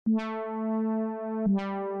I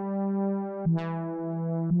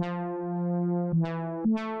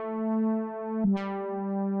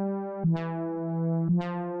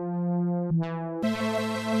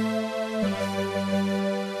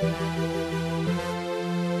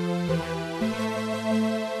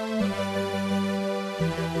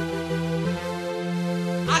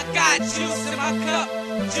got juice in my cup,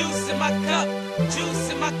 juice in my cup, juice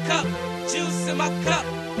in my cup, juice in my cup,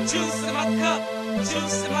 juice in my cup,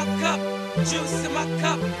 juice in my cup, juice in my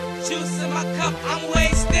cup, juice in my cup. I'm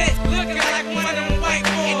wasted, looking like one of them white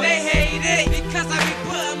boys, and they hate it because I be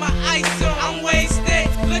putting my ice on. I'm wasted,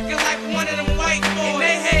 looking like one of them white boys, and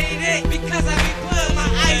they hate it because I be putting my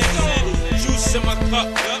ice on. Juice in my cup,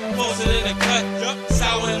 posted in the cut,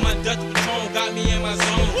 sour in my Dutch Patron, got me in my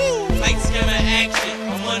zone. Light scamming action,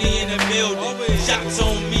 money in the building. Shots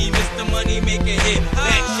on me, Mr. Money make a hit.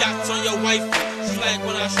 Back shots on your wife. She like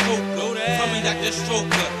when I stroke her. Call me Dr.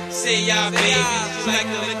 Stroker. Say y'all baby. She like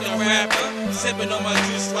to lick the rapper. Sipping on my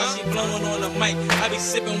juice while she blowing on the mic. I be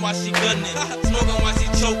sipping while she gunning. Smoking while she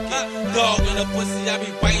choking. Dog in the pussy, I be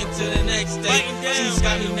biting to the next day. Juice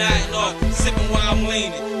got me nodding off. Sipping while I'm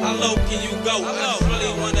leaning. How low can you go? I just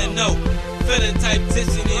really wanna know. Feeling type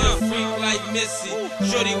tissy, need a freak like Missy.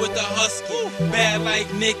 Shorty with the husky, bad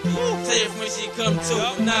like Nikki. Tell your friend she come too.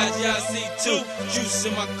 Najee, I see too. Juice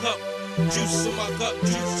in my cup, juice in my cup,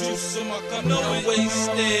 juice in my cup. No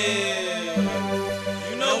wasted,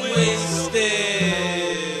 you know wasted.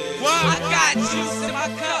 I got juice in my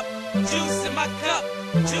cup, juice in my cup,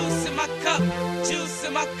 juice in my cup, juice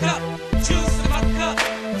in my cup, juice in my cup,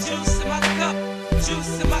 juice in my cup,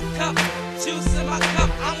 juice in my cup, juice in my cup.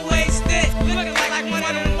 I'm wasted, looking like one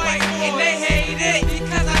of them white boys, and they hate it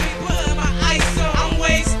because I be putting my ice on. I'm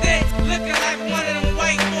wasted, looking like one of them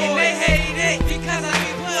white boys, and they hate it because I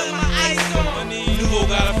be putting my ice on. Nuvo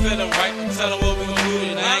got a feeling right, tell them what we gon' do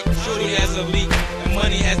tonight. Shorty has a leak, and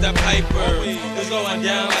money has the piper. It's going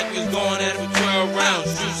down like it's going at it for 12 rounds.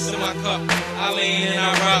 Juice in my cup, I lay in,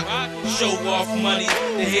 I rock. Show off money,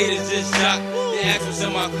 the haters just shock. The axe was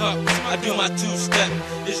in my cup, I do my two-step.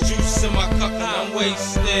 It's juice in my cup, cause I'm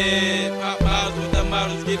wasted. Pop bottles with the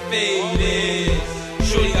models get faded.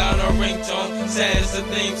 Shorty got on a ringtone, sad as a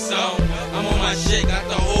theme song. I'm on my shit, got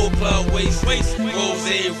the whole club wasted.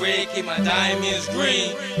 Rose red, keep my diamonds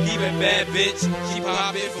green. Keep it bad bitch, she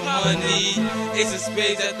pop it for money. Ace of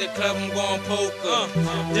spades at the club, I'm going poker.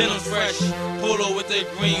 Denim's fresh, polo with the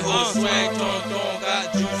green hole. Swag thong,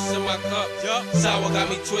 got juice in my cup. Sour got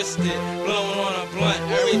me twisted, blowing on a blunt.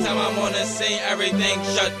 Every time I'm on the scene, everything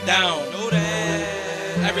shut down. Know that.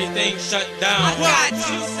 Everything shut down. I got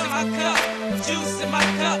juice in my cup, juice in my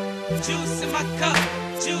cup, juice in my cup,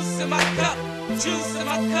 juice in my cup, juice in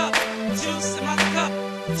my cup, juice in my cup,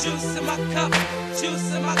 juice in my cup,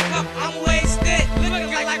 juice in my cup. I'm wasted,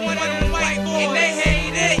 looking like one of them white boys, and they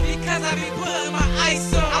hate it because I be putting my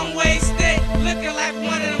ice on. I'm wasted, looking like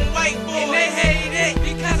one of them white boys, and they hate it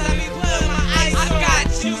because I be putting my ice on. I got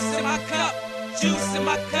juice in my cup, juice in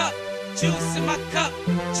my cup, juice in my cup,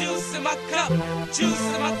 juice in my cup,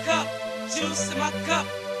 juice in my cup, juice in my cup,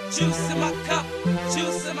 juice in my cup,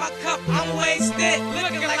 juice in my cup. I'm wasted,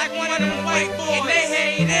 looking like one of them white boys, and they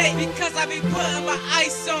hate it because I be putting my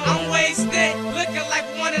ice on. I'm wasted, looking like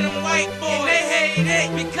one of them white boys, and they hate it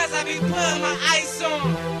because I be putting my ice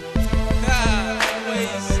on.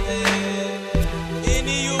 Wasted.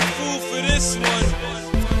 Any you fool for this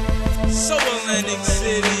one? So Atlantic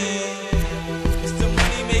City.